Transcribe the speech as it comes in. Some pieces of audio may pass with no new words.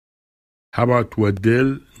How about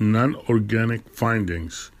Waddell non-organic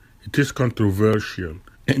findings? It is controversial,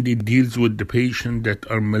 and it deals with the patient that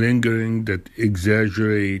are malingering, that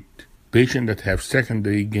exaggerate, patient that have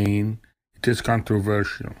secondary gain. It is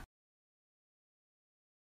controversial.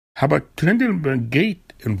 How about Trendelenburg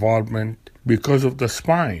GAIT involvement because of the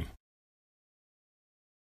spine?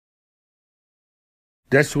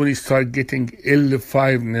 That's when you start getting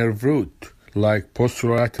L5 nerve root, like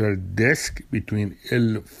posterolateral disc between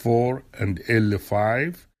L4 and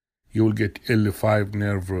L5, you will get L5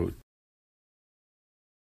 nerve root.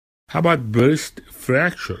 How about burst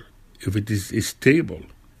fracture? If it is stable,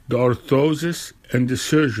 the orthosis and the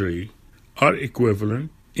surgery are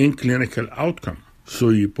equivalent in clinical outcome. So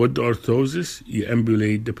you put the orthosis, you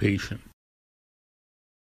ambulate the patient.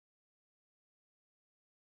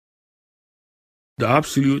 The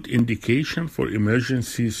absolute indication for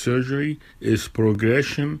emergency surgery is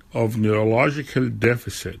progression of neurological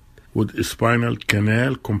deficit with spinal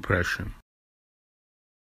canal compression.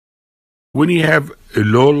 When you have a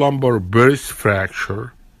low lumbar burst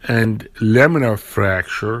fracture and laminar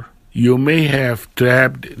fracture, you may have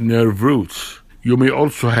trapped nerve roots. You may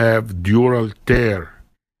also have dural tear.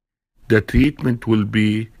 The treatment will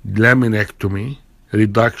be laminectomy,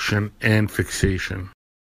 reduction, and fixation.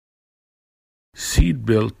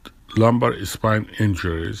 Seatbelt lumbar spine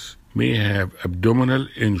injuries may have abdominal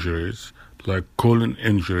injuries like colon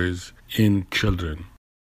injuries in children.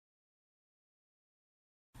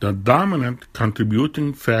 The dominant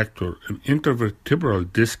contributing factor in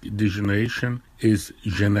intervertebral disc degeneration is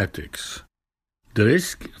genetics. The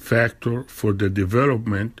risk factor for the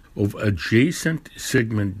development of adjacent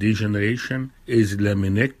segment degeneration is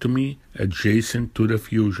laminectomy adjacent to the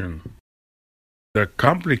fusion. The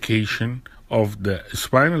complication of the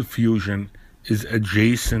spinal fusion is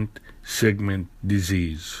adjacent segment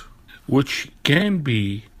disease, which can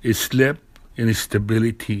be a slip,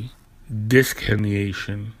 instability, disc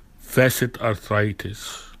herniation, facet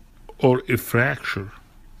arthritis, or a fracture.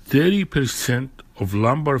 30% of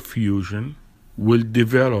lumbar fusion will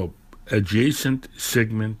develop adjacent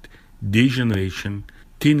segment degeneration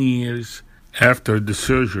 10 years after the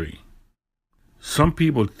surgery. Some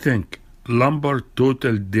people think lumbar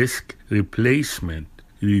total disc replacement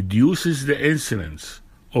reduces the incidence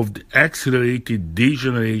of the accelerated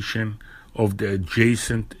degeneration of the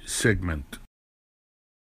adjacent segment.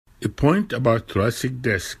 A point about thoracic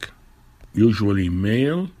disc. Usually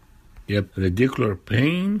male, you have radicular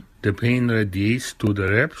pain. The pain radiates to the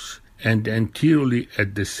ribs and anteriorly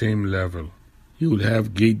at the same level. You will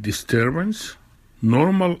have gait disturbance,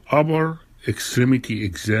 normal upper extremity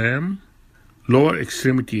exam, lower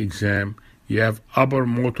extremity exam. You have upper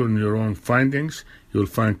motor neuron findings. You'll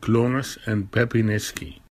find clonus and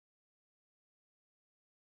Papinski.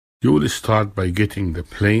 You will start by getting the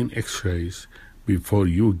plain x-rays before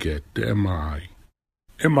you get the MRI.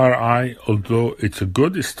 MRI, although it's a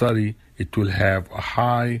good study, it will have a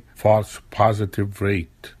high false positive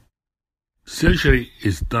rate. Surgery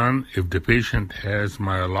is done if the patient has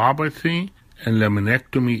myelopathy and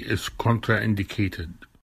laminectomy is contraindicated.